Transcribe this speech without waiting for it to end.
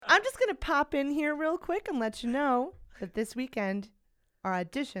I'm just going to pop in here real quick and let you know that this weekend are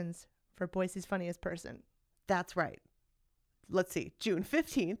auditions for Boise's Funniest Person. That's right. Let's see. June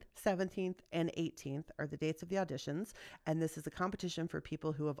 15th, 17th, and 18th are the dates of the auditions. And this is a competition for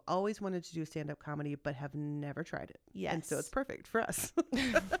people who have always wanted to do stand-up comedy but have never tried it. Yes. And so it's perfect for us.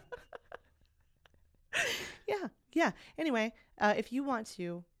 Yeah. Anyway, if you want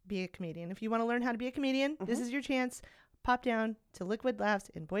to be a comedian, if you want to learn how to be a comedian, this is your chance. Pop down to Liquid Laughs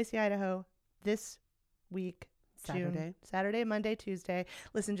in Boise, Idaho this week. Saturday, Monday, Tuesday.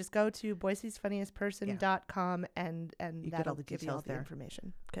 Listen, just go to boisesfunniestperson.com and that'll give you all the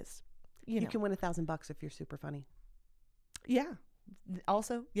information. Because you can win $1,000 if you're super funny. Yeah.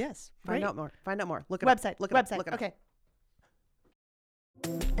 Also, yes. Find out more. Look it website. up. Look it website. Up. Okay.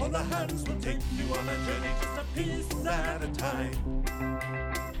 All the hands will take you on a journey just a piece at a time.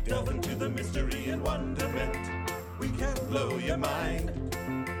 Delve into the mystery and wonderment. We can blow your mind.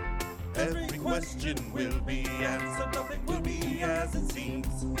 Every question will be answered. Nothing will be as it seems.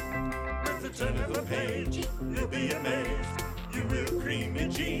 At the turn of a page, you'll be amazed. You will cream your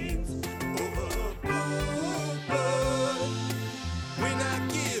jeans. Overboard. We're not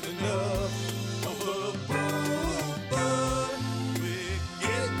giving up. Overboard. We're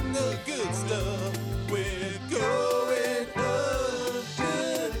getting the good stuff. We're going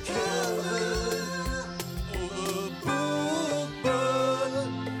undercover. Overboard.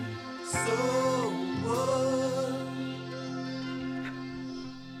 So what?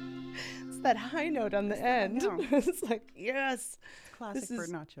 It's that high note on the end. It's like, yes. Classic This for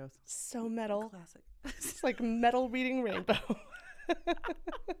is nachos. so metal. Classic. It's like metal reading Rainbow.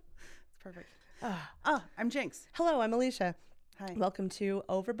 It's perfect. I'm Jinx. Hello, I'm Alicia. Hi. Welcome to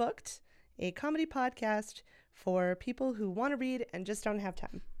Overbooked, a comedy podcast for people who want to read and just don't have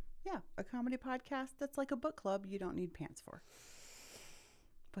time. Yeah, a comedy podcast that's like a book club you don't need pants for.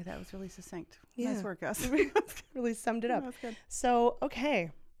 Boy, that was really succinct. Yeah. Nice work, Gus. Really summed it up. That's good. So,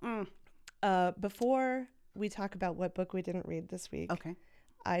 okay. Before we talk about what book we didn't read this week, Okay.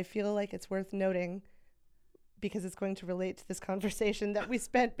 I feel like it's worth noting, because it's going to relate to this conversation, that we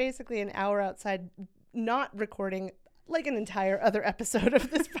spent basically an hour outside not recording like an entire other episode of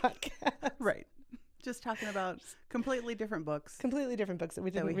this podcast. Right. Just talking about completely different books Completely different books that we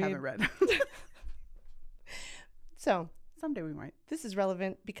that didn't we read. haven't read. So Someday we might. this is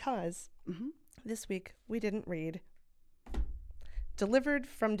relevant because this week we didn't read Delivered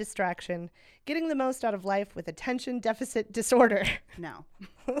from Distraction, Getting the Most Out of Life with Attention Deficit Disorder. Now,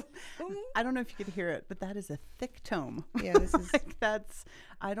 I don't know if you could hear it, but that is a thick tome. Yeah, this is... Like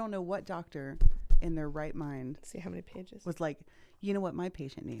I don't know what doctor in their right mind See how many pages. was like, you know what my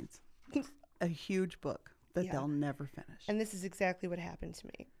patient needs? A huge book that they'll never finish. And this is exactly what happened to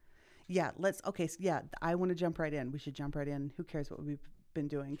me. Yeah, I want to jump right in. We should jump right in. Who cares what we've been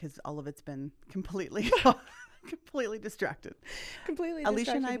doing? Because all of it's been completely distracted. Completely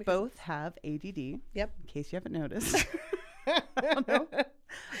Alicia and I distracted both have ADD. Yep. In case you haven't noticed. I don't know.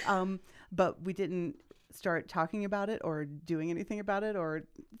 But we didn't start talking about it or doing anything about it or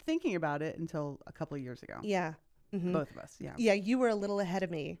thinking about it until a couple of years ago. Yeah. Mm-hmm. Both of us. Yeah. Yeah, you were a little ahead of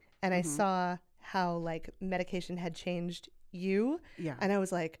me, and I saw how like medication had changed you. Yeah. And I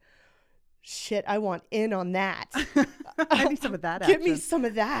was like, shit, I want in on that. I need some of that Give me action. some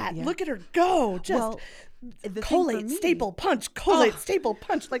of that. Yeah. Look at her go. Just Well, the thing for collate, me- staple, punch, collate, staple,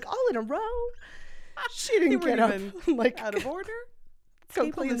 punch, like all in a row. She didn't You get weren't up even like out of order. go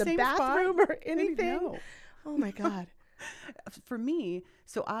staple clean the the same spot? bathroom or I didn't anything. know. Oh my God. For me,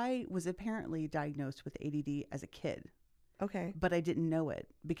 so I was apparently diagnosed with ADD as a kid, Okay. but I didn't know it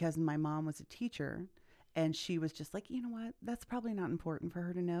because my mom was a teacher and she was just like, you know what, that's probably not important for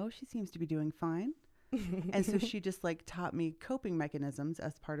her to know. She seems to be doing fine. And so she just like taught me coping mechanisms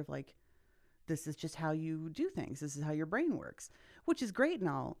as part of like, this is just how you do things. This is how your brain works, which is great and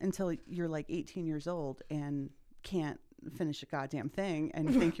all until you're like 18 years old and can't finish a goddamn thing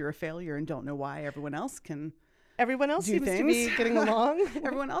and think you're a failure and don't know why everyone else can. Everyone else Do seems to be things. getting along.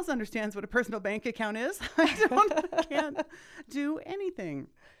 Everyone else understands what a personal bank account is. Can't do anything.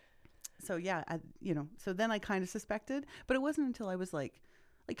 So yeah, so then I kind of suspected, but it wasn't until I was like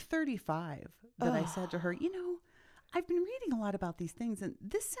 35 that I said to her, I've been reading a lot about these things and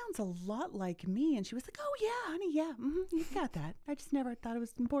this sounds a lot like me. And she was like, oh yeah, honey. Yeah. You've got that. I just never thought it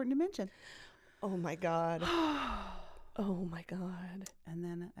was important to mention. Oh my God. Oh my God. And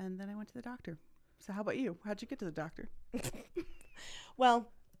then I went to the doctor. So how about you? How'd you get to the doctor? Well,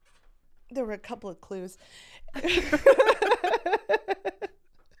 there were a couple of clues.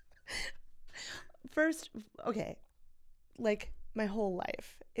 First, okay, like my whole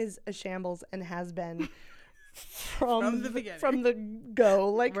life is a shambles and has been from the beginning. from the go.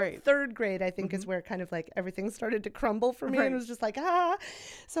 Like Right. third grade, I think, is where kind of like everything started to crumble for me, Right. and it was just like,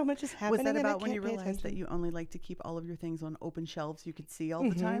 so much is happening. Was that and I about when you can't pay realized that attention. you only like to keep all of your things on open shelves you could see all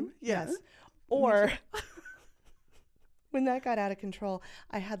the time? Yes. Or when that got out of control,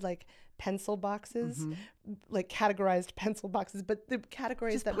 I had like pencil boxes, like categorized pencil boxes, but the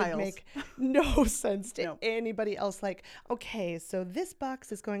categories Just that piles. would make no sense to No. anybody else. Like, okay, so this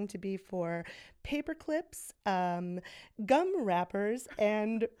box is going to be for paper clips, gum wrappers,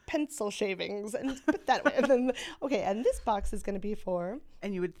 and pencil shavings, and put that way. And then, okay, and this box is going to be for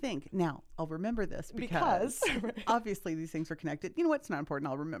And you would think, now I'll remember this because obviously these things are connected. You know what? It's not important.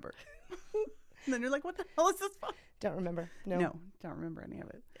 I'll remember. And then you're like, what the hell is this for? don't remember. No, No, don't remember any of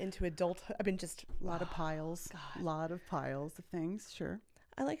it. into adulthood. I mean, just A lot of piles. A lot of piles of things. Sure.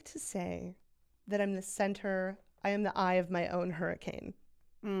 I like to say that I'm the center. I am the eye of my own hurricane.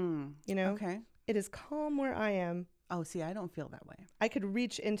 You know, Okay. it is calm where I am. Oh, see, I don't feel that way. I could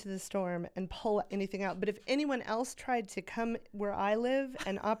reach into the storm and pull anything out. But if anyone else tried to come where I live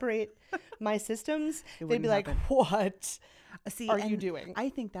and operate my systems, they'd wouldn't be like, happen. what See, are you and doing? I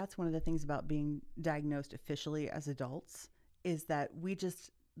think that's one of the things about being diagnosed officially as adults is that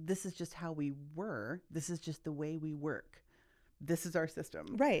this is just how we were. This is just the way we work. This is our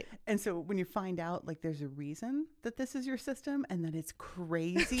system. Right. And so when you find out like there's a reason that this is your system and that it's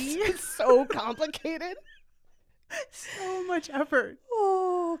crazy, It's so complicated. so much effort.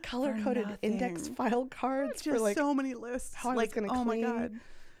 Oh, color-coded index nothing. file cards for Just like so many lists. how I was Like, gonna oh my clean. God.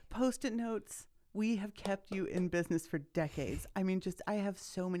 Post-it notes. We have kept you in business for decades. I mean, I have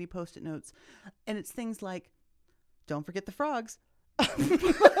so many Post-it notes. And it's things like, don't forget the frogs.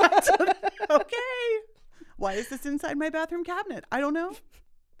 Okay. Why is this inside my bathroom cabinet? I don't know.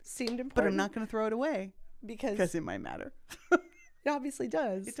 seemed important. But I'm not going to throw it away because because it might matter. it obviously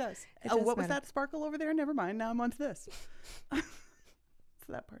does. It does. It Oh, does what was matter. that sparkle over there? Never mind. Now I'm on to this. So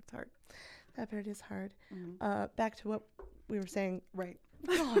that part's hard. That part is hard. Mm-hmm. Back to what we were saying. Right.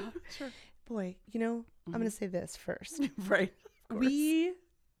 Sure. Boy, you know, I'm going to say this first. Right. Of course. We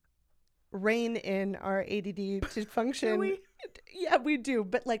rein in our ADD to function. we? Yeah, we do.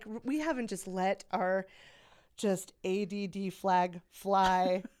 But like, we haven't just let our just ADD flag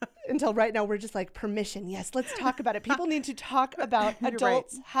fly until right now. We're just like, permission. Yes, let's talk about it. People need to talk about You're right.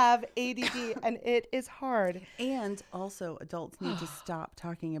 adults have ADD, and it is hard. And also, adults need to stop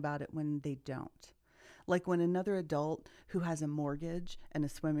talking about it when they don't. Like when another adult who has a mortgage and a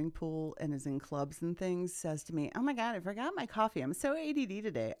swimming pool and is in clubs and things says to me, oh my God, I forgot my coffee. I'm so ADD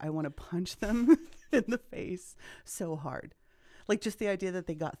today. I want to punch them in the face so hard. Like just the idea that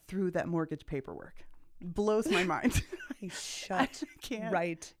they got through that mortgage paperwork blows my mind. Shut can't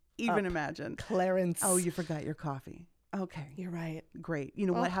right even up, imagine. Clarence. Oh, you forgot your coffee. Okay. You're right. Great. You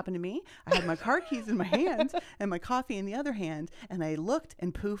know what happened to me? I had my car keys in my hand and my coffee in the other hand, and I looked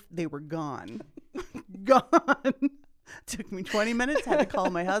and poof, they were gone. Gone. Took me 20 minutes, had to call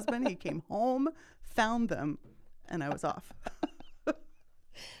my husband. He came home, found them, and I was off.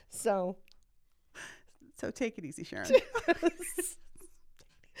 So So take it easy, Sharon.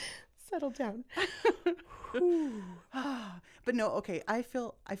 settle down. But no, okay. I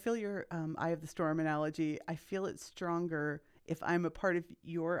feel your eye of the storm analogy. I feel it stronger if I'm a part of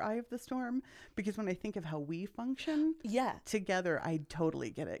your eye of the storm, because when I think of how we function Yeah. together, I totally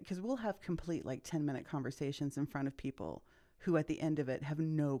get it. Because we'll have complete like 10-minute conversations in front of people who at the end of it have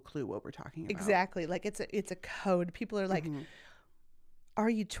no clue what we're talking about. Exactly. Like it's a code. People are like, Mm-hmm. are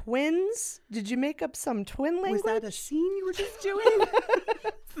you twins? Did you make up some twin language? Was that a scene you were just doing?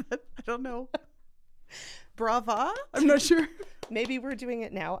 I don't know. Brava? I'm not sure. Maybe we're doing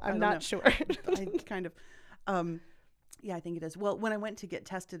it now. I'm don't not know. sure. I kind of, yeah, I think it is. Well, when I went to get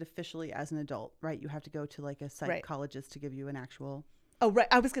tested officially as an adult, right, you have to go to like a psychologist to give you an actual. Oh, right.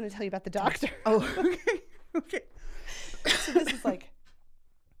 I was going to tell you about the doctor. Oh, okay. Okay. So this is like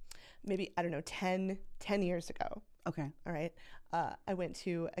maybe, I don't know, 10 years ago. Okay. All right. I went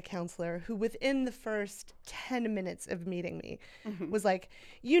to a counselor who within the first 10 minutes of meeting me was like,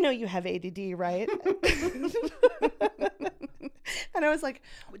 you know, you have ADD, right? And I was like,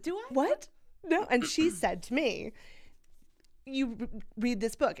 Do I? what? No. And she said to me, you read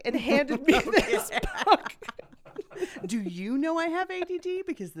this book, and handed me this book. Do you know I have ADD?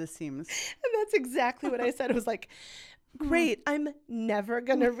 Because this seems. And that's exactly what I said. It was like, great, I'm never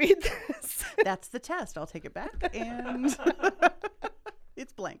going to read this. That's the test. I'll take it back. And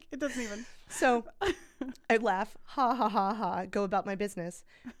it's blank. It doesn't even. So I laugh, ha, ha, ha, ha, go about my business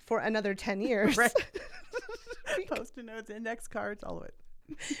for another 10 years. Right. Post-it notes, index cards, all of it.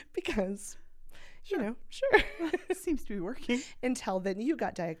 Because, you know, sure. It seems to be working. Until then you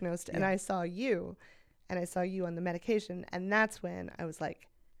got diagnosed and I saw you and I saw you on the medication, and that's when I was like,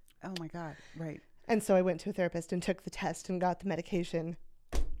 Oh my God. Right. and so I went to a therapist and took the test and got the medication.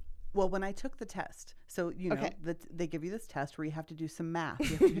 Well, when I took the test, so, you know, Okay. they give you this test where you have to do some math,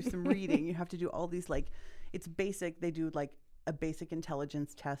 you have to do some reading, you have to do all these, like, it's basic. They do like a basic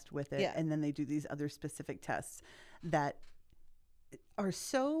intelligence test with it. Yeah. And then they do these other specific tests that are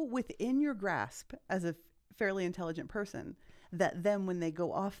so within your grasp as a fairly intelligent person that then when they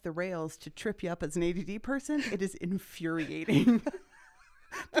go off the rails to trip you up as an ADD person, it is infuriating.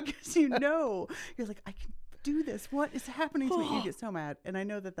 Because you know, you're like, I can do this. What is happening to me? You get so mad. And I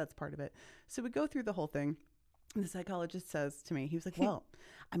know that that's part of it. So we go through the whole thing. And the psychologist says to me, he was like, well,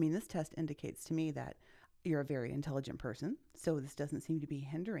 I mean, this test indicates to me that you're a very intelligent person. So this doesn't seem to be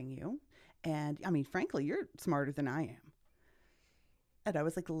hindering you. And I mean, frankly, you're smarter than I am. And I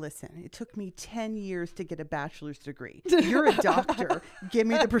was like, listen, it took me 10 years to get a bachelor's degree. You're a doctor. Give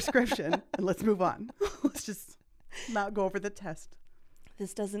me the prescription and let's move on. Let's just not go over the test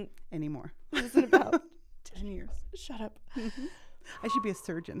This anymore. isn't about 10 years. shut up. I should be a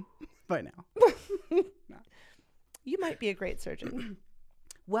surgeon by now. You might be a great surgeon.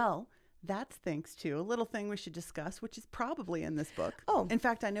 Well, that's thanks to a little thing we should discuss, which is probably in this book. Oh. In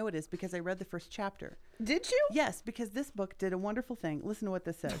fact, I know it is because I read the first chapter. Did you? Yes, because this book did a wonderful thing. Listen to what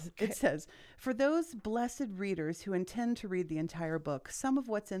this says. It says, for those blessed readers who intend to read the entire book, some of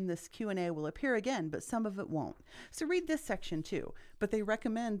what's in this Q&A will appear again, but some of it won't. So read this section too. But they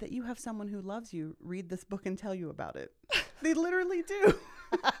recommend that you have someone who loves you read this book and tell you about it. They literally do.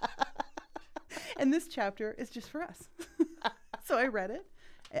 And this chapter is just for us. So I read it,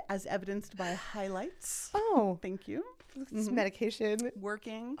 as evidenced by highlights. Oh, Thank you. this medication.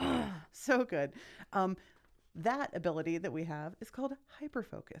 Working. So good. That ability that we have is called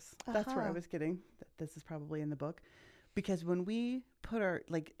hyperfocus. That's where I Uh-huh. was getting. This is probably in the book. Because when we put our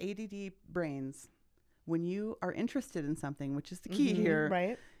like ADD brains, when you are interested in something, which is the key here,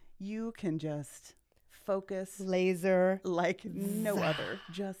 Right. you can just focus Laser. like no other.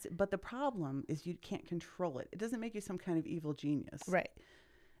 But the problem is you can't control it. It doesn't make you some kind of evil genius. Right.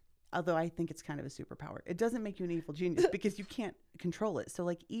 Although I think it's kind of a superpower. It doesn't make you an evil genius because you can't control it. So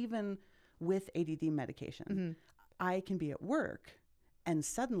like even with ADD medication, I can be at work and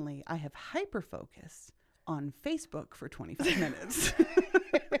suddenly I have hyperfocus on Facebook for 25 minutes.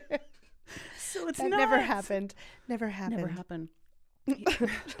 So it's That not. never happened. Never happened. Never happened.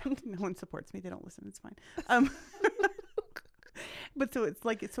 No one supports me. They don't listen. It's fine. But so it's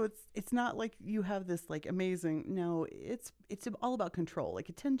like it's not like you have this like amazing. No, it's all about control. Like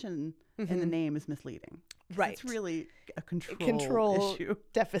attention in the name is misleading. 'Cause Right. It's really a control issue.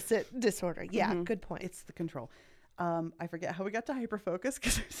 Deficit disorder. Yeah, Mhm. good point. It's the control. I forget how we got to hyperfocus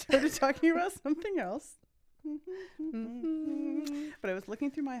because I started talking about something else. But I was looking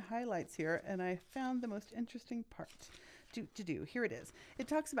through my highlights here and I found the most interesting part to do. Here it is. It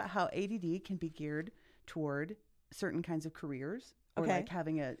talks about how ADD can be geared toward certain kinds of careers. Or Okay.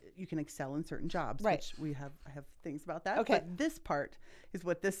 like you can excel in certain jobs, Right. which I have things about that. Okay. But this part is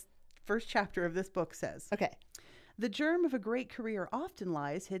what this first chapter of this book says. Okay. The germ of a great career often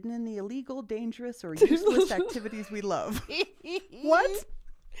lies hidden in the illegal, dangerous, or useless activities we love. What?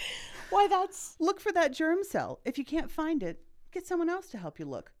 Why that's Look for that germ cell. If you can't find it, get someone else to help you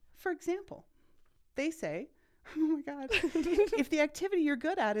look. For example, they say, oh my God, if the activity you're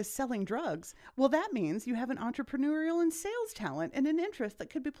good at is selling drugs, well, that means you have an entrepreneurial and sales talent and an interest that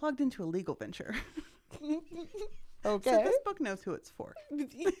could be plugged into a legal venture. okay. So this book knows who it's for.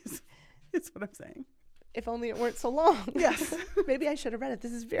 It's what I'm saying. If only it weren't so long. Yes. Maybe I should have read it.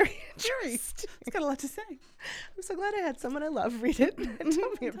 This is very Sure. interesting. It's got a lot to say. I'm so glad I had someone I love read it and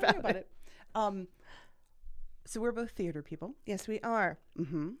tell me about it. So we're both theater people. Yes, we are.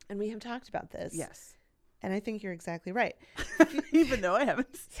 Mm-hmm. And we have talked about this. Yes. And I think you're exactly right. Even though I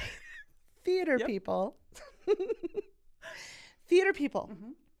haven't. Theater Yep. people. Theater people.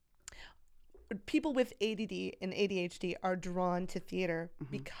 Mm-hmm. People with ADD and ADHD are drawn to theater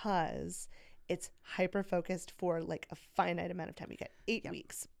Mm-hmm. because it's hyper focused for like a finite amount of time. You get 8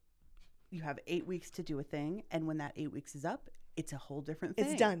 weeks. You have 8 weeks to do a thing. And when that 8 weeks is up, it's a whole different thing.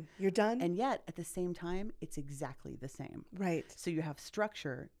 It's done. You're done. And yet, at the same time, it's exactly the same. right. So you have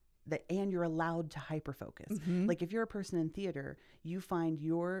structure and you're allowed to hyperfocus. Mm-hmm. Like if you're a person in theater, you find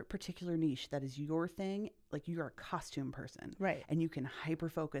your particular niche that is your thing. Like you're a costume person. Right. And you can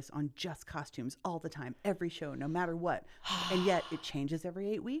hyperfocus on just costumes all the time, every show, no matter what. And yet it changes every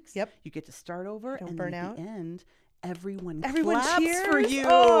 8 weeks. Yep. You get to start over. Don't And burn then out. at the end, everyone Everyone claps for cheers? you,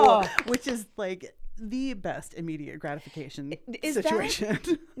 Oh. which is like the best immediate gratification Is situation.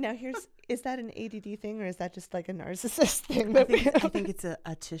 Now is that an ADD thing or is that just like a narcissist thing? I That we think, I have? think it's a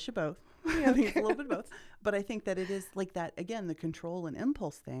tish of both. I think it's a little bit of both. But I think that it is like that, again, the control and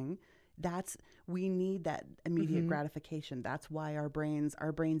impulse thing. We need that immediate gratification. That's why our brains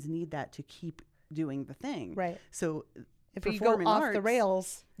need that to keep doing the thing. Right. So if you go off the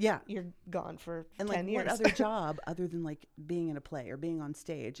rails, yeah, you're gone for and 10 like years. what other job other than like being in a play or being on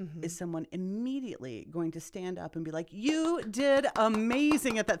stage is someone immediately going to stand up and be like, you did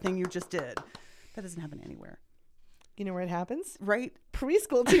amazing at that thing you just did? That doesn't happen anywhere. You know where it happens? Right?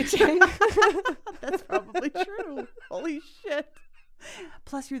 Preschool teaching. That's probably true. Holy shit.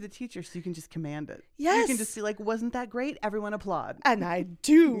 Plus, you're the teacher, so you can just command it. Yes. You can just be like, wasn't that great? Everyone applaud. And I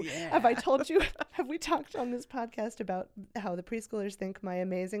do. Yeah. Have I told you? Have we talked on this podcast about how the preschoolers think my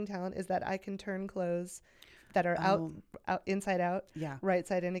amazing talent is that I can turn clothes that are out inside out, Yeah. right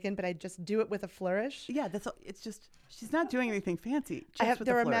side in again, but I just do it with a flourish. Yeah, that's all. It's just, she's not doing anything fancy. Just with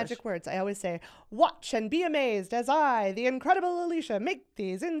There a are flourish. magic words. I always say, watch and be amazed as I, the incredible Alicia, make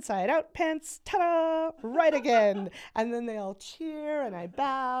these inside out pants, ta-da, right again. And then they all cheer and I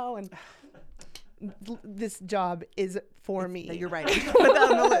bow and this job is for me. You're right. Put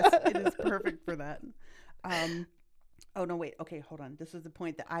that on the list. It is perfect for that. Oh, no, wait. Okay, hold on. This was the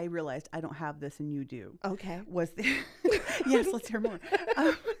point that I realized I don't have this and you do. Okay. Was the yes, let's hear more.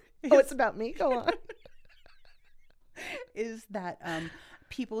 It's about me. Go on. Is that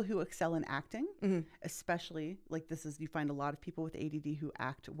people who excel in acting, especially like you find a lot of people with ADD who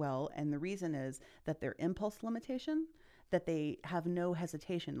act well. And the reason is that their impulse limitation, that they have no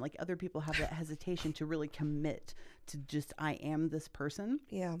hesitation. Like other people have that hesitation to really commit to just, I am this person.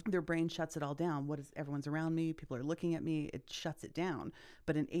 Yeah. Their brain shuts it all down. Everyone's around me, people are looking at me, it shuts it down.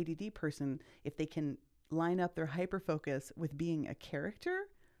 But an ADD person, if they can line up their hyperfocus with being a character,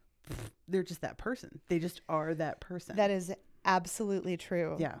 they're just that person. They just are that person. That is absolutely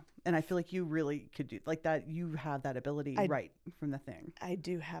true. Yeah. And I feel like you really could do like that. You have that ability right from the thing. I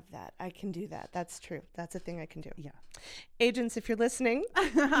do have that. I can do that. That's true. That's a thing I can do. Yeah. Agents, if you're listening,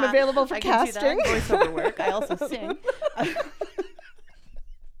 I'm available for casting. I can do that. Voiceover work. I also sing.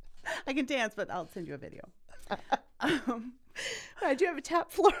 I can dance, but I'll send you a video. I do have a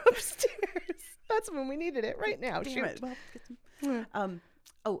tap floor upstairs. That's when we needed it right now. Damn Shoot. it. Well, get some.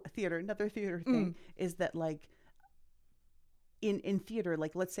 Theater. Another theater thing is that like in theater,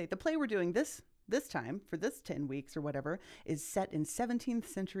 like let's say the play we're doing this time for this 10 weeks or whatever is set in 17th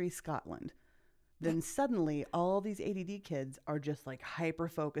century Scotland. Then suddenly all these ADD kids are just like hyper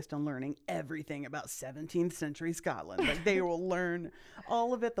focused on learning everything about 17th century Scotland. Like they will learn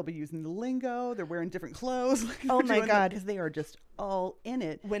all of it. They'll be using the lingo. They're wearing different clothes. Oh my God. Because they are just all in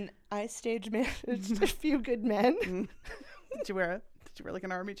it. When I stage managed A Few Good Men, Did you wear like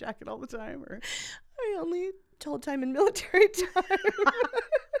an army jacket all the time, or? I only told time in military time.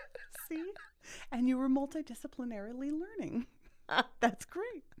 See? And you were multidisciplinarily learning. That's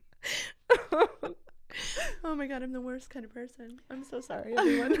great. Oh my God, I'm the worst kind of person. I'm so sorry,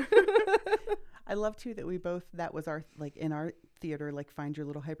 everyone. I love too that that was our, like in our theater, like find your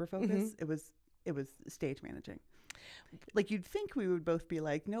little hyper focus. It was stage managing. Like you'd think we would both be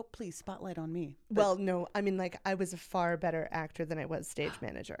like, nope, please spotlight on me. Well, no, I mean, like I was a far better actor than I was stage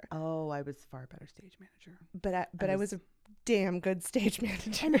manager. Oh, I was far better stage manager. But I was a damn good stage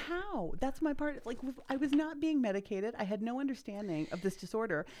manager. And how? That's my part. Like I was not being medicated. I had no understanding of this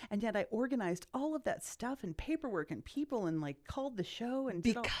disorder, and yet I organized all of that stuff and paperwork and people and like called the show and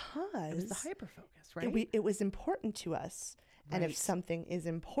did it was the hyper focus, right? It was important to us, and if Right. something is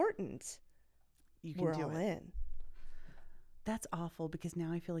important, You can we're do all it. in. That's awful because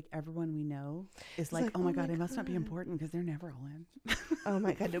now I feel like everyone we know is It's like, like, oh my God, it must not be important because they're never all in. Oh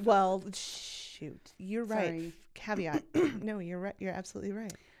my God. Well, shoot, you're right. Sorry. Caveat. No, you're right. You're absolutely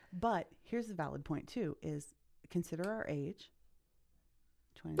right. But here's a valid point too, is consider our age.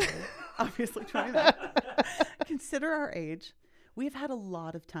 29. Obviously 29. Consider our age. We've had a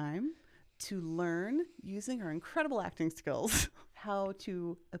lot of time to learn using our incredible acting skills how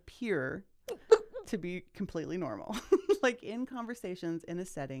to appear to be completely normal. Like in conversations in a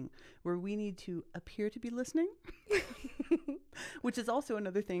setting where we need to appear to be listening, which is also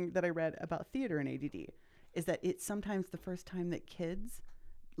another thing that I read about theater and ADD, is that it's sometimes the first time that kids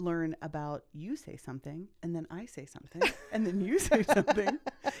learn about you say something and then I say something and then you say something.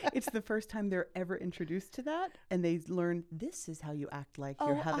 It's the first time they're ever introduced to that, and they learn this is how you act like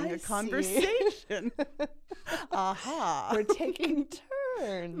you're having I a see. conversation. Aha. We're taking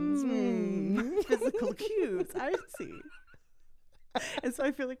turns. Physical cues. I see. And so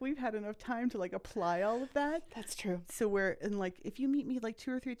I feel like we've had enough time to like apply all of that. That's true. So if you meet me like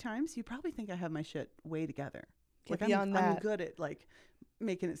 2 or 3 times, you probably think I have my shit way together. Yeah, Like beyond I'm that. good at like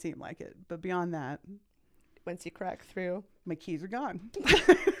making it seem like it. But beyond that, Once you crack through. my keys are gone.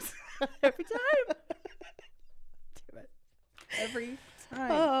 Every time. Damn it. Every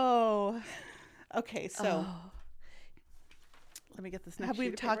time. Oh. Okay, so let me get this next Have we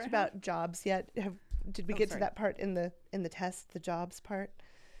sheet of talked paper I have. about jobs yet? Did we Oh, get sorry. to that part in the test, the jobs part?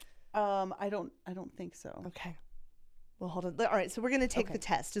 I don't think so. Okay. Well, hold on. All right, so we're going to take Okay. the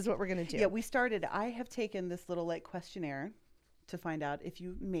test is what we're going to do. Yeah, we started. I have taken this little like questionnaire to find out if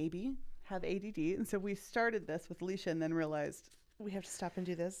you maybe have ADD, and so we started this with Alicia, and then realized We have to stop and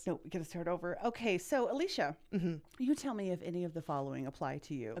do this. no, we got to start over. Okay, so Alicia, you tell me if any of the following apply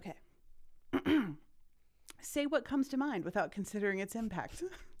to you. Okay. Say what comes to mind without considering its impact.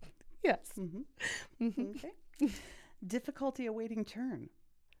 Yes. Okay. Difficulty awaiting turn.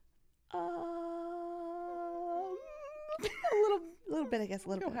 A little bit, I guess. A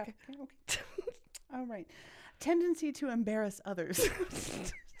little bit. Okay. Okay. All right. Tendency to embarrass others.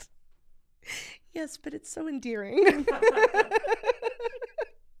 Yes, but it's so endearing.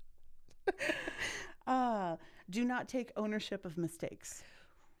 Do not take ownership of mistakes.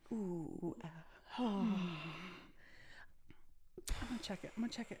 Ooh. I'm gonna check it.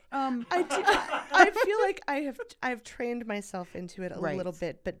 I feel like I've trained myself into it a Right. little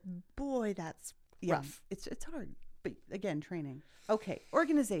bit, but boy, that's Yeah, rough. it's hard, but again, training. Okay,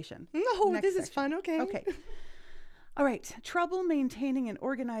 organization. No, Next this is section. fun. Okay. Okay. All right. Trouble maintaining an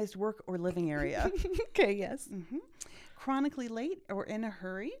organized work or living area. Okay. Yes. Chronically late or in a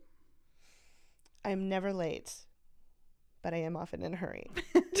hurry. I'm never late, but I am often in a hurry.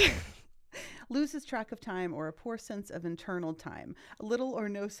 Loses track of time or a poor sense of internal time. A little or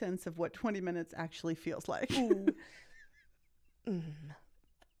no sense of what 20 minutes actually feels like.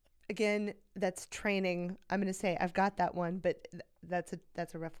 Again, that's training. I'm going to say I've got that one, but that's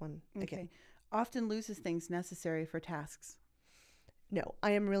a rough one. Okay. Again. Often loses things necessary for tasks. No,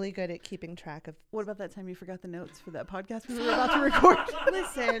 I am really good at keeping track of. What about that time you forgot the notes for that podcast we were about to record?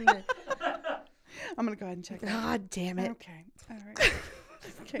 Listen. I'm going to go ahead and check that. God damn it. Okay. All right.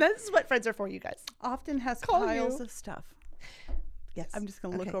 Okay. This is what friends are for, you guys. Often has Call piles you. of stuff. Yes. I'm just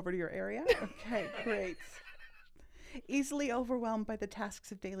going to look Okay. over to your area. Okay, great. Easily overwhelmed by the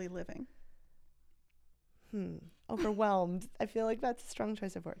tasks of daily living. Overwhelmed. I feel like that's a strong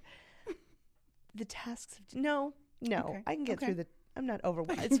choice of word. The tasks of no. Okay, I can get okay. through the. I'm not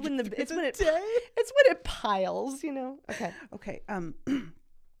overwhelmed. It's when Through it's the when it day? it's when it piles. Okay. Okay.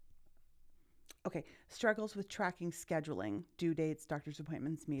 Okay. Struggles with tracking scheduling, due dates, doctor's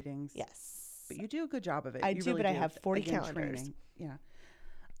appointments, meetings. Yes. But you do a good job of it. I You do, really but I have 40 Again, calendars. training. Yeah.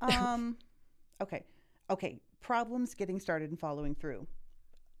 Okay. Problems getting started and following through.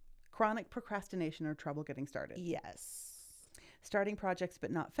 Chronic procrastination or trouble getting started. Yes. Starting projects but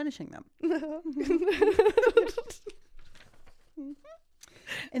not finishing them.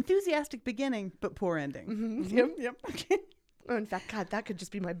 Enthusiastic beginning but poor ending. Yep. Okay. Oh, in fact, God, that could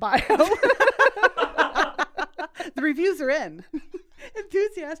just be my bio. The reviews are in.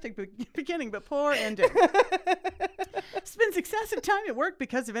 Enthusiastic beginning but poor ending. Spends excessive time at work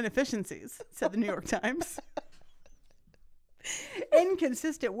because of inefficiencies, said the New York Times.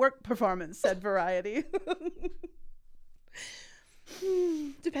 Inconsistent work performance, said Variety.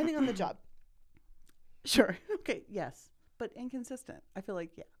 Depending on the job. Sure. Okay, yes. But inconsistent. I feel like,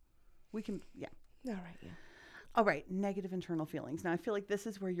 we can, All right. Yeah. All right, negative internal feelings. Now, I feel like this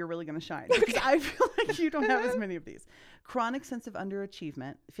is where you're really going to shine because I feel like you don't have as many of these. Chronic sense of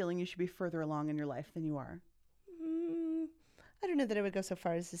underachievement, feeling you should be further along in your life than you are. I don't know that I would go so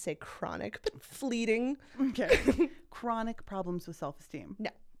far as to say chronic, but fleeting. Okay. Chronic problems with self-esteem. No.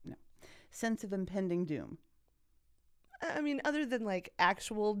 Sense of impending doom. I mean, other than like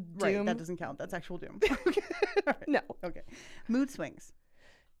actual doom. Right, that doesn't count. That's actual doom. Okay. All right. No. Okay. Mood swings.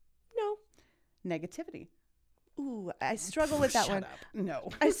 No. Negativity. Ooh, I struggle with that one. Shut up. No.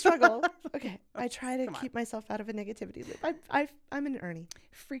 I struggle. Okay. I try to Come on. keep myself out of a negativity loop. I'm an Ernie.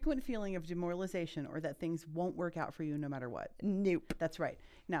 Frequent feeling of demoralization or that things won't work out for you no matter what. Nope. That's right.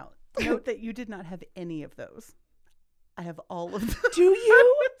 Now, note that you did not have any of those. I have all of them. Do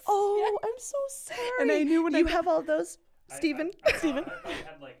you? Oh, I'm so sorry. And I knew when you I- have all those, Stephen. Stephen. I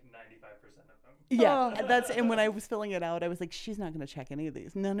had like 95% of them. Yeah, Oh. and when I was filling it out, I was like, she's not going to check any of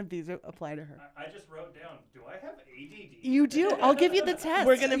these. None of these apply to her. I just wrote down, do I have ADD? You do. I'll give you the test.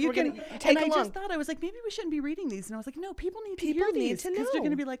 We're gonna And take I along. just thought, I was like, maybe we shouldn't be reading these. And I was like, no, people need to People hear need these to because they're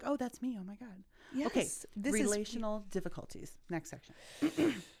going to know. be like, oh, that's me. Oh my God. Yes, Okay. this is- Relational difficulties. Next section.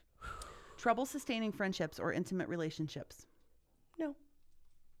 Trouble sustaining friendships or intimate relationships. No.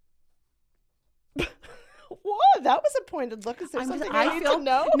 Whoa, that was a pointed look. Is there something I need to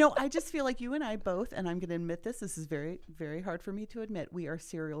know? No, I just feel like you and I both, and I'm going to admit this. This is very, very hard for me to admit. We are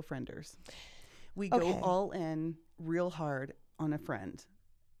serial frienders. We go Okay. all in real hard on a friend.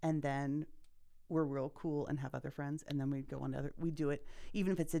 and then we're real cool and have other friends, and then we go on to other. We do it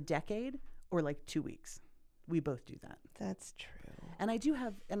even if it's a decade or like 2 weeks. We both do that. That's true. And I do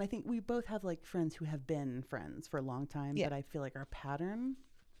have, and I think we both have like friends who have been friends for a long time. Yeah. But I feel like our pattern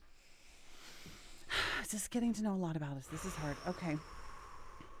is just getting to know a lot about us. This is hard. Okay.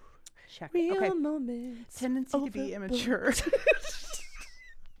 Check. Real Okay. moments. Tendency to be overboard. immature. I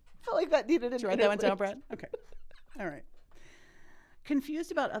felt like that needed Did you write that one down, Brad? Okay. All right.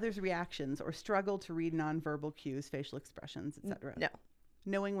 Confused about others' reactions or struggle to read nonverbal cues, facial expressions, etc. No.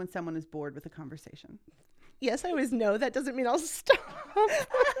 Knowing when someone is bored with a conversation. Yes, I always know. That doesn't mean I'll stop.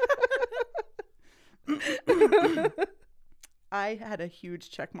 I had a huge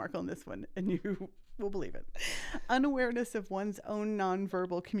check mark on this one, and you will believe it. Unawareness of one's own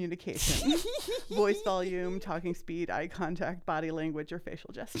nonverbal communication, voice volume, talking speed, eye contact, body language, or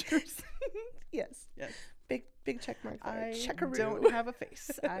facial gestures. Yes. Yes. Big check mark there. I Checkaroo. don't have a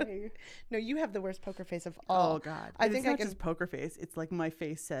face. No, you have the worst poker face of all. Oh God! I And think it's I not can. just poker face. It's like my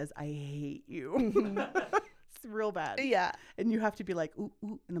face says, "I hate you." It's real bad. Yeah. And you have to be like, "Ooh,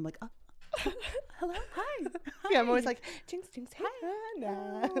 ooh," and I'm like, "Oh, hello, hi." Yeah, I'm always Hi. like, jinx, jinx, hey,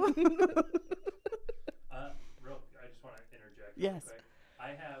 Hello. I just want to interject. Yes. Real quick. I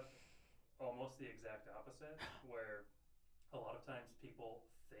have almost the exact opposite, where a lot of times people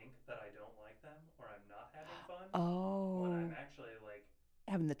think that I don't like them or I'm not having fun when Oh, I'm actually like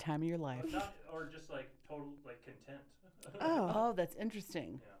having the time of your life. not, or just like total like content. Oh. Oh, that's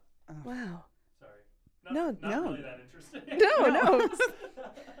interesting. Yeah. wow. Sorry. No, not no. really that interesting. No.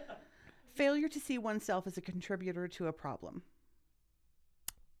 Failure to see oneself as a contributor to a problem.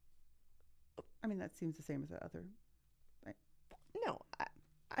 I mean, that seems the same as the other. No.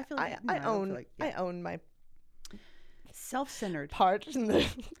 I feel like I don't own. feel like- I yeah. own my Self-centered. part in the.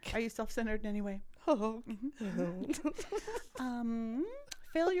 Are you self-centered in any way? Oh.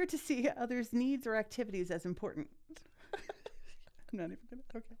 Failure to see others' needs or activities as important. I'm not even gonna.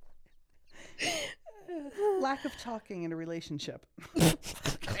 Okay. Lack of talking in a relationship.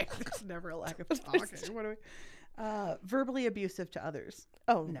 Okay, there's never a lack of talking. What do we? Verbally abusive to others.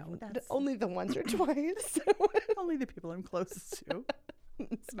 Oh No, no, that's- only the once or twice. Only the people I'm closest to.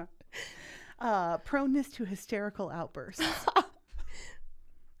 It's not. Proneness to hysterical outbursts. I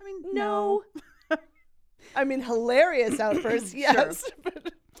mean, No. I mean, hilarious outbursts, yes.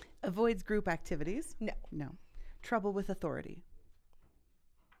 But Avoids group activities. no. No. Trouble with authority.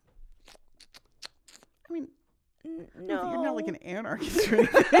 I mean, No. you're not like an anarchist or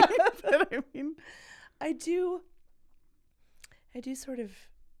anything. But I mean, I do sort of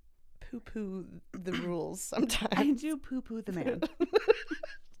poo-poo the rules sometimes. I do poo-poo the man.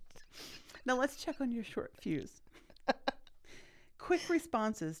 Now let's check on your short fuse. Quick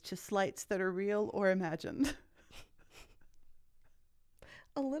responses to slights that are real or imagined.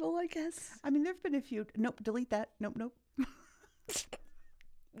 A little, I guess. I mean, there have been a few. Nope, delete that. Nope, nope.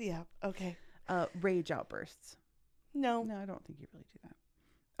 Yeah, okay. Rage outbursts. No. No, I don't think you really do that.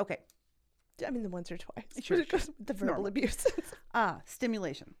 Okay. I mean, the once or twice. Sure, But it goes with the verbal Normal. abuse.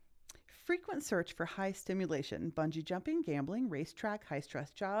 Stimulation. Frequent search for high stimulation, bungee jumping, gambling, racetrack, high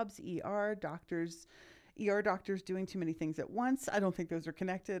stress jobs, ER doctors doing too many things at once. I don't think those are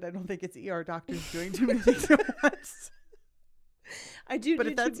connected. I don't think it's ER doctors doing too many things at once. I do. But do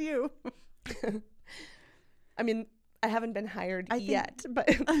if that's you, I mean, I haven't been hired I think- yet, but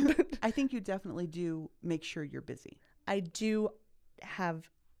I think you definitely do make sure you're busy. I do have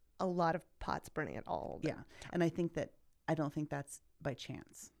a lot of pots burning at all. the Yeah. And I don't think that's by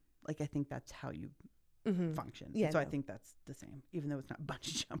chance. Like, I think that's how you Mhm. function. Yeah, So I no. think that's the same, even though it's not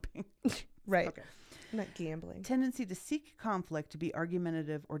bungee jumping. Right. Okay. Not gambling. Tendency to seek conflict, to be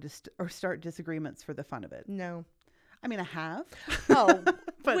argumentative, or start disagreements for the fun of it. No. I mean, I have. Oh,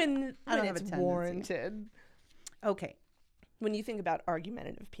 But when I don't have a it's tendency. warranted. Okay. When you think about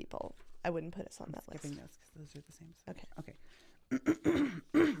argumentative people, I wouldn't put us on that list. Skipping those because those are the same. Okay. Okay.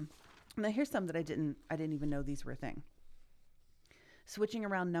 Now here's some that I didn't even know these were a thing. Switching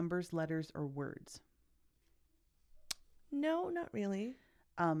around numbers, letters, or words. No, not really.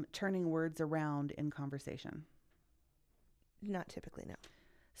 Turning words around in conversation. Not typically, no.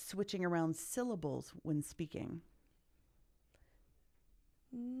 Switching around syllables when speaking.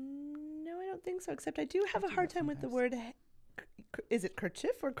 No, I don't think so. Except I do have a do hard that time with the sometimes. word. Is it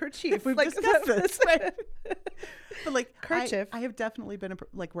kerchief or kerchief? We've Like, discussed this, right? But like Kerchief. I have definitely been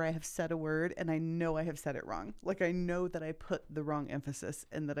like where I have said a word and I know I have said it wrong. Like I know that I put the wrong emphasis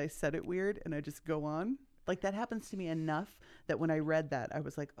and that I said it weird and I just go on. Like that happens to me enough that when I read that I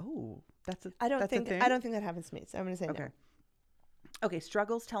was like, oh, that's a I don't that's think a thing? that happens to me. So I'm going to say Okay. Okay,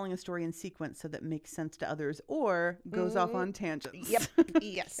 struggles telling a story in sequence so that makes sense to others or goes off on tangents. Yep.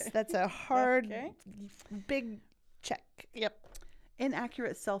 Yes. That's a hard, Okay. big check. Yep.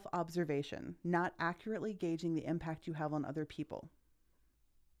 Inaccurate self-observation, not accurately gauging the impact you have on other people.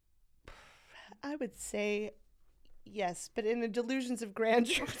 I would say yes, but in a delusions of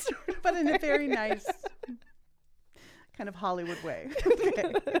grandeur. But in a very nice kind of Hollywood way.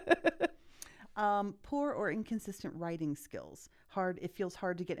 Okay. Poor or inconsistent writing skills. It feels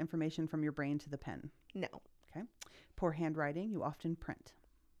hard to get information from your brain to the pen. No. Okay. Poor handwriting. You often print.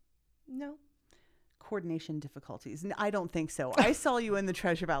 No. Coordination difficulties. I don't think so. I saw you in the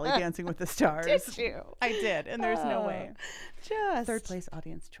Treasure Valley Dancing with the Stars. Did you? I did, and there's no Oh, way. Just Third place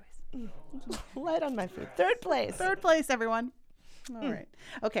audience choice. light on my food. Third place. Third place, everyone. All right.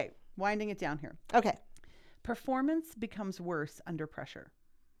 Okay. Winding it down here. Okay. Performance becomes worse under pressure.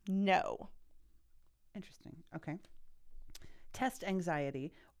 No. Interesting. Okay. Test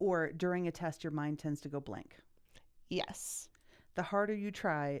anxiety, or during a test, your mind tends to go blank. Yes. The harder you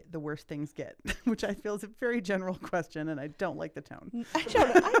try, the worse things get, which I feel is a very general question, and I don't like the tone.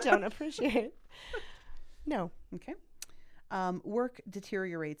 I don't appreciate. No. Okay. Work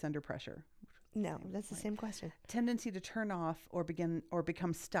deteriorates under pressure. No. That's the same question. Tendency to turn off or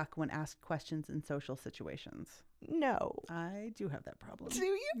become stuck when asked questions in social situations. No. I do have that problem. Do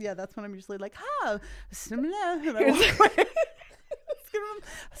you? Yeah, that's when I'm usually like, and I walk away.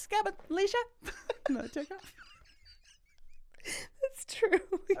 Scab, Alicia. No, take off. That's true.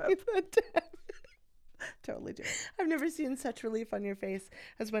 Totally do. I've never seen such relief on your face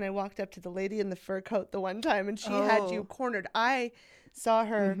as when I walked up to the lady in the fur coat the one time and she had you cornered. I saw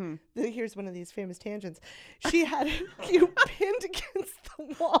her. Here's one of these famous tangents. She had you pinned against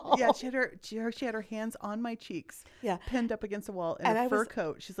the wall. Yeah, she had her hands on my cheeks. Yeah. Pinned up against the wall in a fur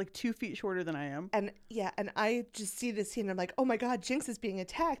coat. She's like 2 feet shorter than I am. And I just see this scene and I'm like, oh my God, Jinx is being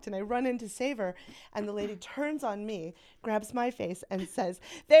attacked. And I run in to save her. And the lady turns on me, grabs my face and says,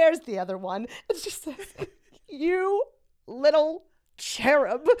 there's the other one. And she says, you little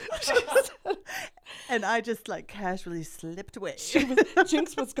cherub. And I just like casually slipped away.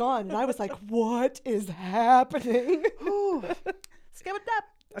 Jinx was gone. And I was like, what is happening? Skip it up.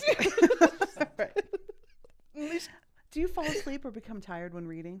 Okay. All right. Do you fall asleep or become tired when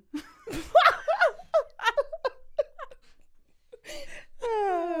reading?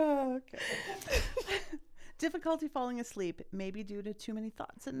 Okay. Difficulty falling asleep may be due to too many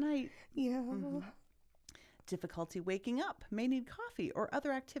thoughts at night. Yeah. Difficulty waking up may need coffee or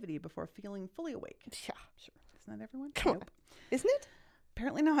other activity before feeling fully awake. Yeah. Sure. Isn't that everyone? Come on. Isn't it?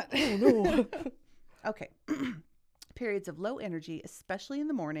 Apparently not. Oh, no. Okay. Periods of low energy, especially in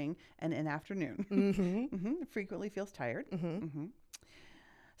the morning and in afternoon. Frequently feels tired.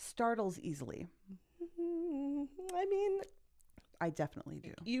 Startles easily. I mean, I definitely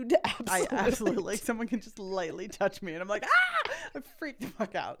do. you I absolutely. absolutely, like someone can just lightly touch me and I'm like, I freak the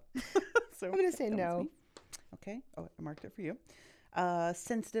fuck out. So I'm going to say that was no. me. Okay. Oh, I marked it for you.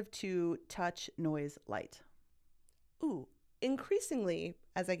 Sensitive to touch, noise, light. Ooh, increasingly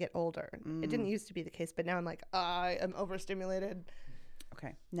as I get older. It didn't used to be the case, but now I'm like, I am overstimulated.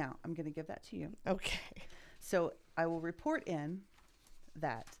 Okay. Now I'm going to give that to you. Okay. So I will report in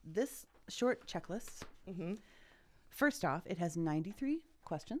that this short checklist, first off, it has 93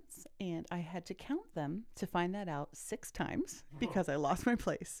 questions, and I had to count them to find that out 6 times because I lost my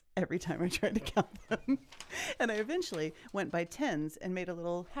place every time I tried to count them. And I eventually went by tens and made a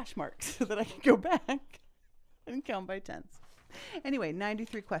little hash mark so that I could go back and count by tens. Anyway,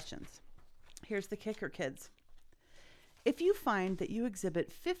 93 questions. Here's the kicker, kids. If you find that you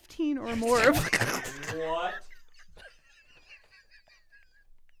exhibit 15 or more of What?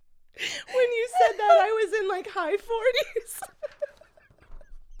 When you said that, I was in like high 40s.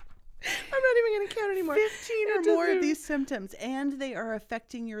 I'm not even going to count anymore. 15 or It more of doesn't- these symptoms, and they are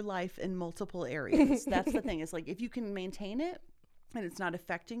affecting your life in multiple areas. That's the thing. It's like if you can maintain it and it's not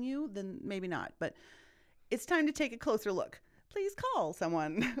affecting you, then maybe not. But it's time to take a closer look. Please call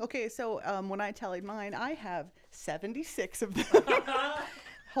someone. Okay, so when I tallied mine, I have 76 of them.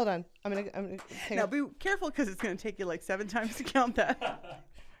 Hold on. I'm gonna take Now be careful because it's going to take you like 7 times to count that.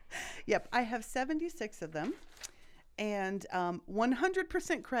 Yep, I have 76 of them. And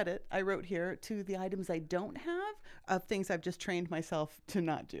 100% credit, I wrote here, to the items I don't have of things I've just trained myself to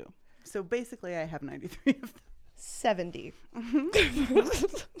not do. So basically, I have 93 of them. 70.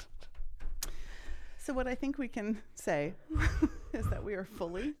 So what I think we can say is that we are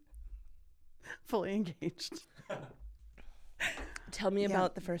fully engaged. Tell me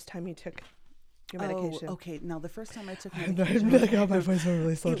about the first time you took your medication. Oh, okay. Now, the first time I took My medication, voice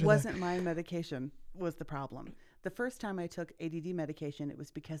really slow it wasn't my medication was the problem. The first time I took ADD medication, it was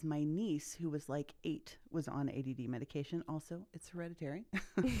because my niece, who was like 8, was on ADD medication. Also, it's hereditary.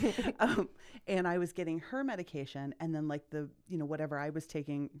 And I was getting her medication, and then like the, whatever I was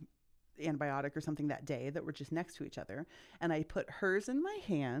taking, antibiotic or something that day, that were just next to each other. And I put hers in my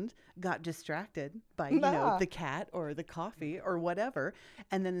hand, got distracted by, the cat or the coffee or whatever.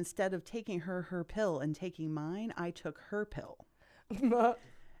 And then instead of taking her pill and taking mine, I took her pill.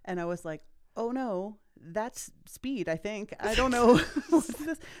 And I was like, oh no, that's speed, I think. I don't know. What's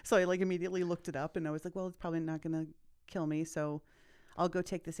this? So I like immediately looked it up, and I was like, well, it's probably not going to kill me. So I'll go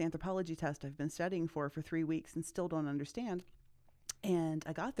take this anthropology test I've been studying for 3 weeks and still don't understand. And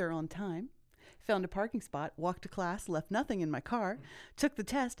I got there on time, found a parking spot, walked to class, left nothing in my car, took the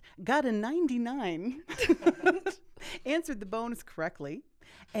test, got a 99, answered the bonus correctly,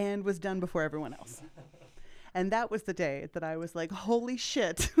 and was done before everyone else. And that was the day that I was like, holy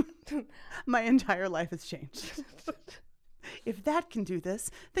shit, my entire life has changed. If that can do this,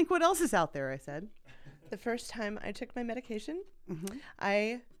 think what else is out there, I said. The first time I took my medication,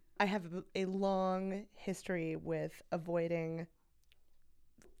 I have a long history with avoiding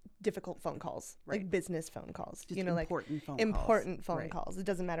difficult phone calls, like business phone calls. Just important phone calls. Important phone calls. It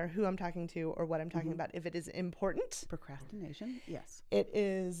doesn't matter who I'm talking to or what I'm talking about. If it is important. Procrastination, yes. It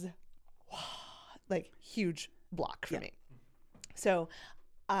is like huge block for me. So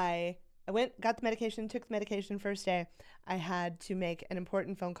I went, got the medication, took the medication first day. I had to make an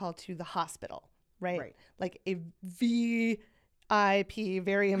important phone call to the hospital, right? Like a VIP,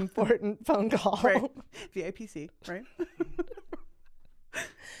 very important phone call. Right. VIPC, right?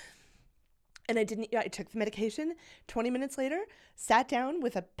 And I took the medication. 20 minutes later, sat down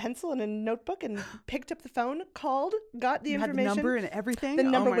with a pencil and a notebook and picked up the phone, called, got the information. You had the number and everything? The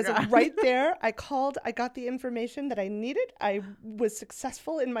number was right there. I called. I got the information that I needed. I was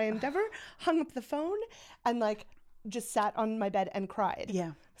successful in my endeavor, hung up the phone, and like just sat on my bed and cried.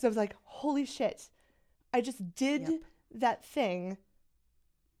 Yeah. So I was like, holy shit. I just did that thing,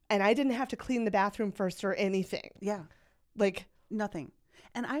 and I didn't have to clean the bathroom first or anything. Yeah. Like nothing.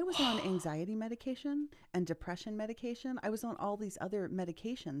 And I was on anxiety medication and depression medication. I was on all these other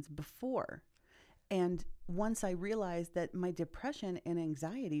medications before. And once I realized that my depression and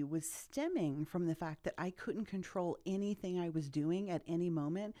anxiety was stemming from the fact that I couldn't control anything I was doing at any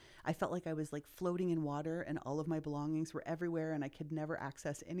moment, I felt like I was like floating in water and all of my belongings were everywhere and I could never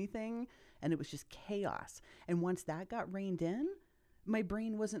access anything. And it was just chaos. And once that got reined in, my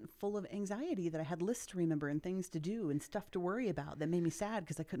brain wasn't full of anxiety that I had lists to remember and things to do and stuff to worry about that made me sad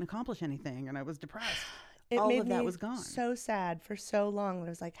because I couldn't accomplish anything and I was depressed. All of that was gone. So sad for so long. I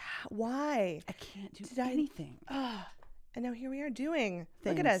was like, why? I can't do anything. And now here we are doing.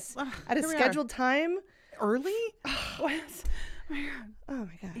 Things. Look at us at a scheduled time. Early? What? Oh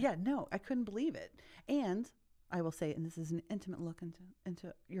my God. Yeah, no, I couldn't believe it. And I will say, and this is an intimate look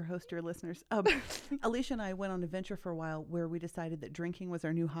into your host, your listeners. Alicia and I went on a venture for a while where we decided that drinking was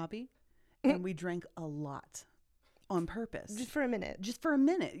our new hobby. And we drank a lot on purpose. Just for a minute. Just for a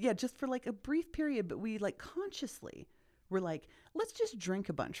minute. Yeah, just for like a brief period. But we like consciously were like, let's just drink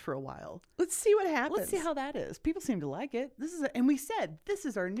a bunch for a while. Let's see what happens. Let's see how that is. People seem to like it. And we said, this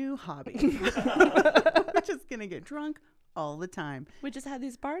is our new hobby. We're just going to get drunk all the time. We just had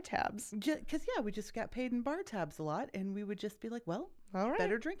these bar tabs. Because, we just got paid in bar tabs a lot. And we would just be like, well, all right,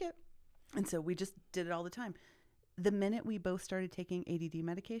 better drink it. And so we just did it all the time. The minute we both started taking ADD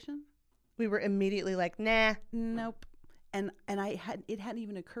medication, we were immediately like, nah. Nope. And it hadn't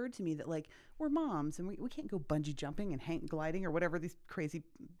even occurred to me that like we're moms and we can't go bungee jumping and hang gliding or whatever these crazy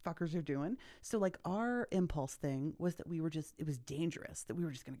fuckers are doing. So like our impulse thing was that it was dangerous, that we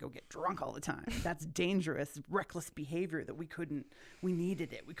were just going to go get drunk all the time. That's dangerous, reckless behavior that we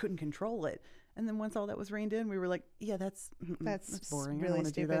needed it. We couldn't control it. And then once all that was reined in, we were like, yeah, that's boring. Really I don't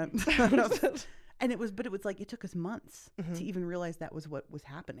want to do that. And it was like, it took us months to even realize that was what was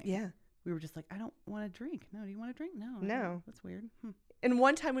happening. Yeah. We were just like, I don't want to drink. No, do you want to drink? No. That's weird. And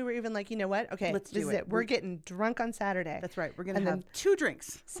one time we were even like, you know what? Okay, let's do it. We're getting drunk on Saturday. That's right. We're going to have 2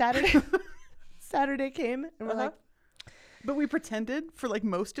 drinks. Saturday came and we're like. But we pretended for like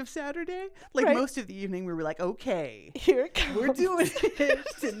most of Saturday. Like most of the evening, we were like, okay. Here it comes. We're doing it.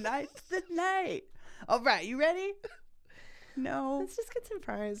 Tonight's the night. All right, you ready? No. Let's just get some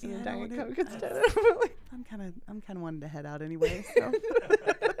fries and a Diet Coke instead. I'm kind of wanting to head out anyway, so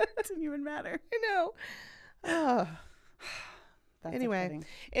it doesn't even matter. I know. Oh. Anyway, upsetting.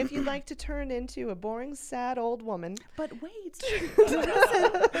 If you'd like to turn into a boring, sad old woman. But wait.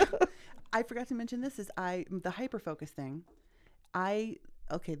 I forgot to mention this is the hyperfocus thing.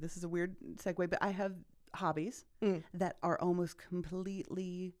 This is a weird segue, but I have hobbies that are almost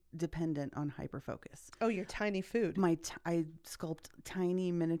completely dependent on hyperfocus. Oh, your tiny food. I sculpt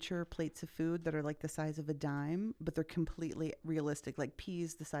tiny miniature plates of food that are like the size of a dime, but they're completely realistic, like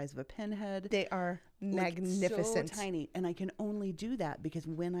peas the size of a pinhead. They are Like, magnificent. so tiny. And I can only do that because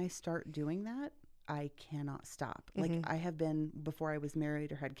when I start doing that, I cannot stop. Like I have been, before I was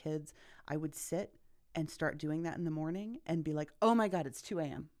married or had kids, I would sit and start doing that in the morning and be like, oh my God, it's 2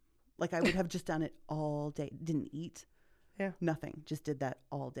 a.m. Like I would have just done it all day. Didn't eat. Yeah. Nothing. Just did that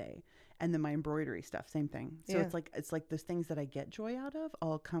all day. And then my embroidery stuff, same thing. So Yeah. it's like those things that I get joy out of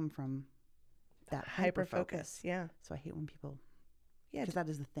all come from that Hyper hyperfocus. focus. Yeah. So I hate when people, Yeah. because that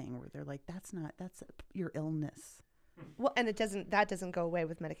is the thing where they're like, that's your illness. Well, and that doesn't go away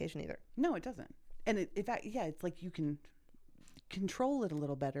with medication either. No, it doesn't. And it's like you can control it a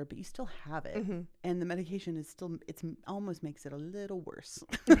little better, but you still have it. And the medication is still, almost makes it a little worse.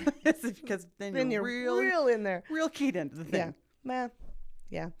 Because then you're real in there. real keyed into the thing. Yeah.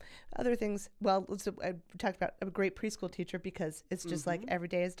 Yeah. Other things. Well, so I talked about a great preschool teacher because it's just like every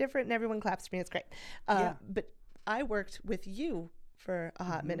day is different and everyone claps for me. It's great. Yeah. But I worked with you for a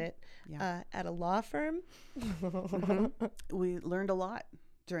hot minute at a law firm. We learned a lot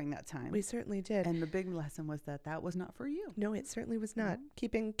during that time. We certainly did. And the big lesson was that was not for you. No, it certainly was not.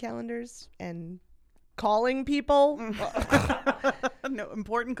 Keeping calendars and calling people. No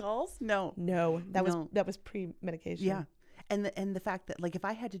important calls? No. No, that was pre-medication. Yeah. And the fact that, like, if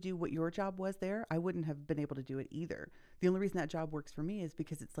I had to do what your job was there, I wouldn't have been able to do it either. The only reason that job works for me is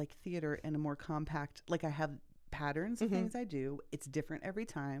because it's like theater and a more compact, like I have patterns of things I do. It's different every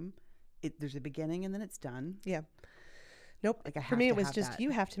time. There's a beginning and then it's done. Yeah. Nope. Like I For have me, to it was have just that. you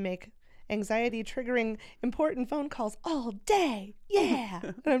have to make anxiety triggering important phone calls all day. Yeah.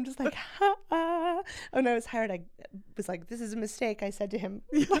 And I'm just like, ha. When I was hired, I was like, this is a mistake. I said to him,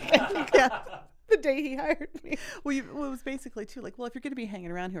 like, I think the day he hired me. Well, it was basically too like, well, if you're going to be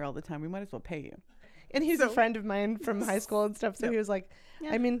hanging around here all the time, we might as well pay you. And he's a friend of mine from high school and stuff. So he was like,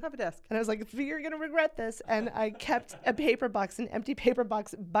 Yeah, I mean, have a desk. and I was like, you're going to regret this. And I kept a paper box, an empty paper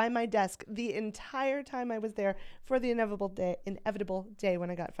box by my desk the entire time I was there for the inevitable day when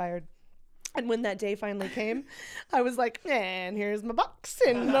I got fired. And when that day finally came, I was like, and here's my box.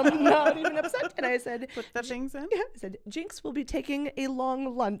 And I'm not even upset. And I said, Put the things in. yeah, I said, Jinx will be taking a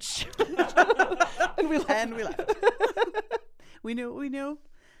long lunch. and we left. And we left. We knew what we knew.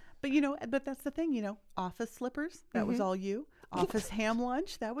 But but that's the thing, office slippers, that was all you. Office ham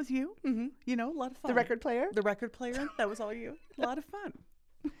lunch, that was you. A lot of fun. The record player, The record player, that was all you. A lot of fun.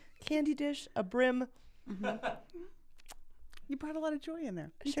 candy dish, a brim. You brought a lot of joy in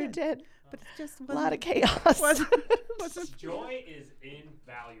there. You Sure did. But it just A lot of wasn't- chaos. wasn't. Joy is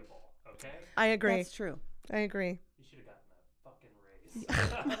invaluable, okay? I agree. That's true. I agree. You should have gotten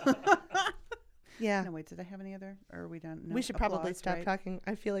that fucking raise. Yeah. No, wait, did I have any other? Or are we done? No, We should probably applause, stop right? talking.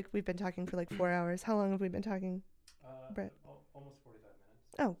 I feel like we've been talking for like 4 hours. How long have we been talking? Brett. Almost 45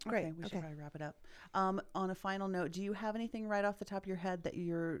 minutes. Oh, great. Okay, we should Okay. probably wrap it up. On a final note, do you have anything right off the top of your head that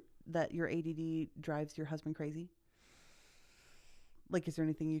your ADD drives your husband crazy? Like, is there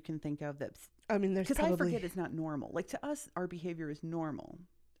anything you can think of that's... I mean, there's Because probably... I forget it's not normal. Like, to us, our behavior is normal.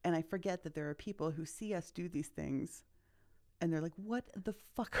 And I forget that there are people who see us do these things and they're like, what the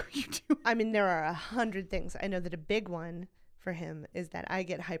fuck are you doing? I mean, there are 100 things. I know that a big one for him is that I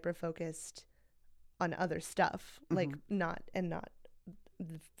get hyper-focused on other stuff, like not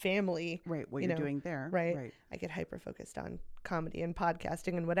the family. Right, what you you're know, doing there. Right. I get hyper-focused on comedy and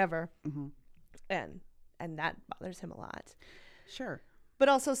podcasting and whatever. And that bothers him a lot. Sure. But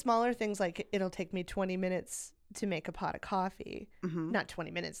also smaller things like it'll take me 20 minutes to make a pot of coffee. Not 20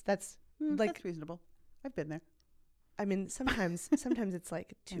 minutes. That's like, That's reasonable. I've been there. I mean, sometimes it's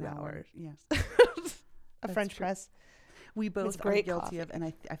like 2 An hour, hours. Yes. A French true. press. We both are great guilty coffee. of, and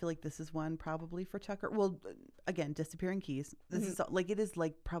I feel like this is one probably for Tucker. Well, again, disappearing keys. This is like, it is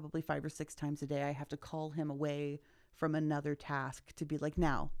like probably 5 or 6 times a day. I have to call him away from another task to be like,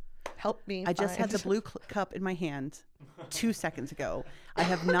 now, Help me. I just had the find- blue cup in my hand 2 seconds ago. I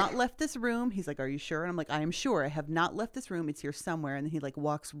have not left this room. He's like, are you sure? And I'm like, I am sure. I have not left this room. It's here somewhere. And then he like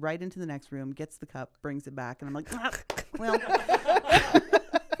walks right into the next room, gets the cup, brings it back. And I'm like, well,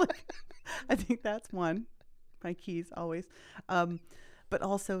 I think that's one. My keys always. But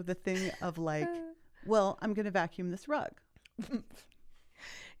also the thing of like, well, I'm going to vacuum this rug.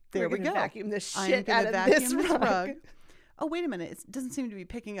 There We're we gonna go. vacuum the I'm shit gonna out of vacuum this rug. Oh, wait a minute. It doesn't seem to be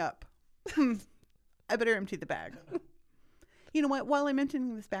picking up. I better empty the bag. You know what? While I'm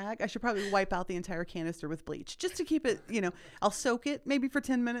emptying this bag, I should probably wipe out the entire canister with bleach just to keep it, I'll soak it maybe for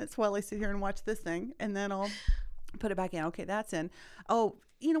 10 minutes while I sit here and watch this thing, and then I'll put it back in. Okay, that's in. Oh,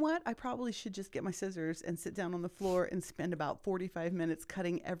 you know what? I probably should just get my scissors and sit down on the floor and spend about 45 minutes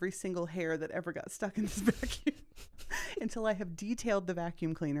cutting every single hair that ever got stuck in this vacuum until I have detailed the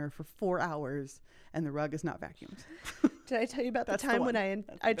vacuum cleaner for 4 hours and the rug is not vacuumed. Did I tell you about the That's the time when one.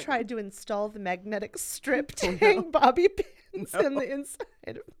 I tried to install the magnetic strip to hang bobby pins in the inside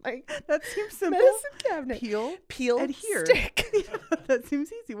of my That seems simple. medicine cabinet? Peel, Adhere. stick. That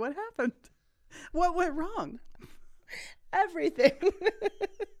seems easy. What happened? What went wrong? Everything.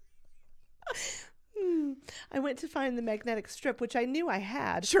 I went to find the magnetic strip, which I knew I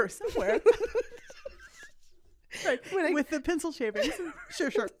had. Sure, somewhere. Right. When I- With the pencil shavings. Sure.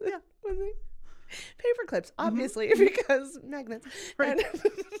 Yeah. With the paper clips, obviously, because magnets. Right. And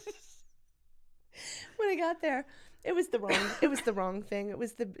when I got there, it was the wrong thing. It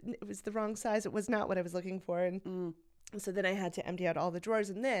was the wrong size. It was not what I was looking for. And so then I had to empty out all the drawers,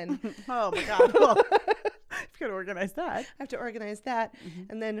 and then Oh my God. Well, you've got to organize that. I have to organize that.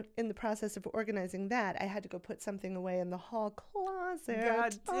 And then in the process of organizing that, I had to go put something away in the hall closet.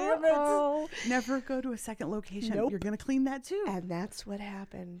 God damn Uh-oh. it. Never go to a second location. Nope. You're going to clean that too. And that's what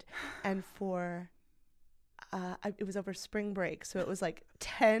happened. And for, it was over spring break. So it was like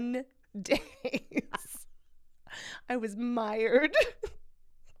 10 days. I was mired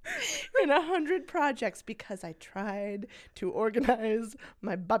in 100 projects because I tried to organize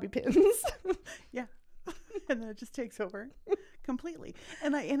my bobby pins. Yeah. And then it just takes over completely.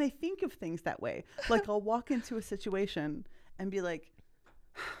 And I think of things that way. Like I'll walk into a situation and be like,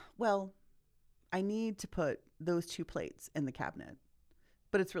 well, I need to put those 2 plates in the cabinet,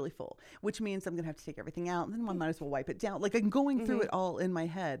 but it's really full, which means I'm going to have to take everything out and then I might as well wipe it down. Like I'm going through it all in my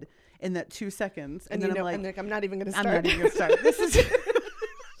head in that 2 seconds. And then I'm like, I'm not even going to I'm start. not even going to start.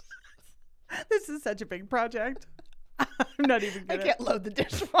 This is such a big project. I'm not even I going to. can't load the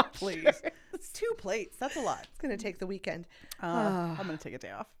dishwasher. Please. It's 2 plates. That's a lot. It's going to take the weekend. I'm going to take a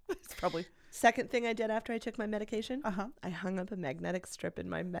day off. It's probably. Second thing I did after I took my medication, Uh-huh. I hung up a magnetic strip in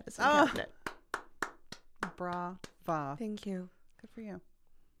my medicine Oh. cabinet. Brava. Thank you. Good for you.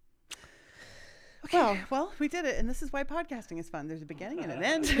 Okay, Well- well, we did it, and this is why podcasting is fun. There's a beginning and an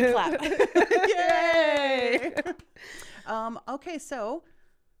end. Clap. Yay! Okay, so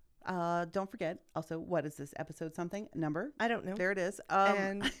don't forget. Also, what is this episode? Something number? I don't know. There it is.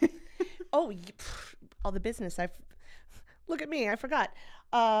 And all the business. Look at me. I forgot.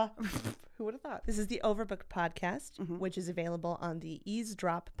 Who would have thought? This is the Overbooked podcast, which is available on the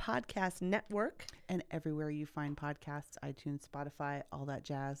Eavesdrop Podcast Network. And everywhere you find podcasts, iTunes, Spotify, all that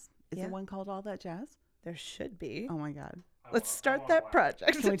jazz. Is Yeah. there one called All That Jazz? There should be. Oh my God. Let's start that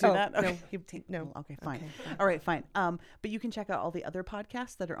project. Can we do Oh, that? No, Okay. no. Okay, fine. Okay. All right, fine. But you can check out all the other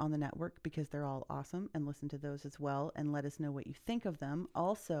podcasts that are on the network because they're all awesome, and listen to those as well and let us know what you think of them.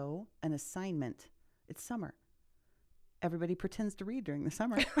 Also, an assignment. It's summer. Everybody pretends to read during the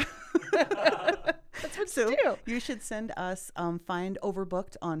summer. That's what So you do. you should send us, find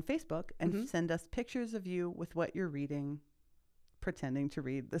Overbooked on Facebook and send us pictures of you with what you're reading, pretending to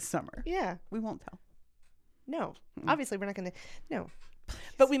read this summer. Yeah. We won't tell. No. Obviously, we're not going to. No.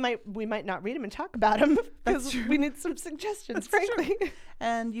 But we might not read them and talk about them because we need some suggestions, frankly.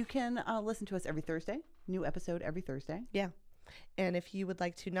 And you can listen to us every Thursday. New episode every Thursday. Yeah. And if you would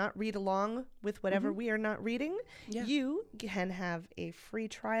like to not read along with whatever we are not reading, Yeah. you can have a free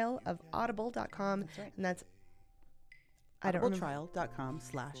trial of audible.com. That's right. And that's, I don't remember.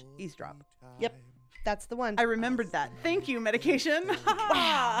 audibletrial.com/eavesdrop. Yep. That's the one. I remembered that. Thank you, medication.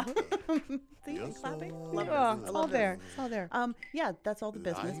 Wow. See, and clapping. Love it. Oh, I it's all love this. there. It's all there. Yeah, that's all the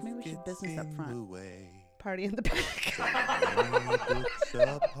business. Maybe we should business up front. Party in the back. Books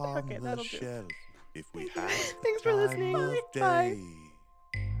upon Okay, the that'll do. shelf. If we had Thanks for listening. Bye.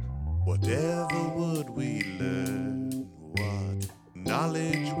 Whatever would we learn? What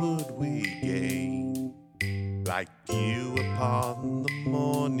knowledge would we gain? Like dew upon the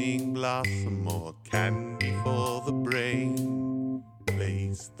morning blossom, or candy for the brain.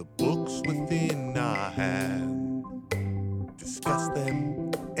 Place the books within our hand. Discuss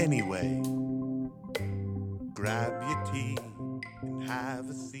them anyway. Grab your tea and have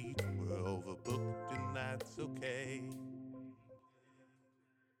a seat. We're overbooked and that's okay.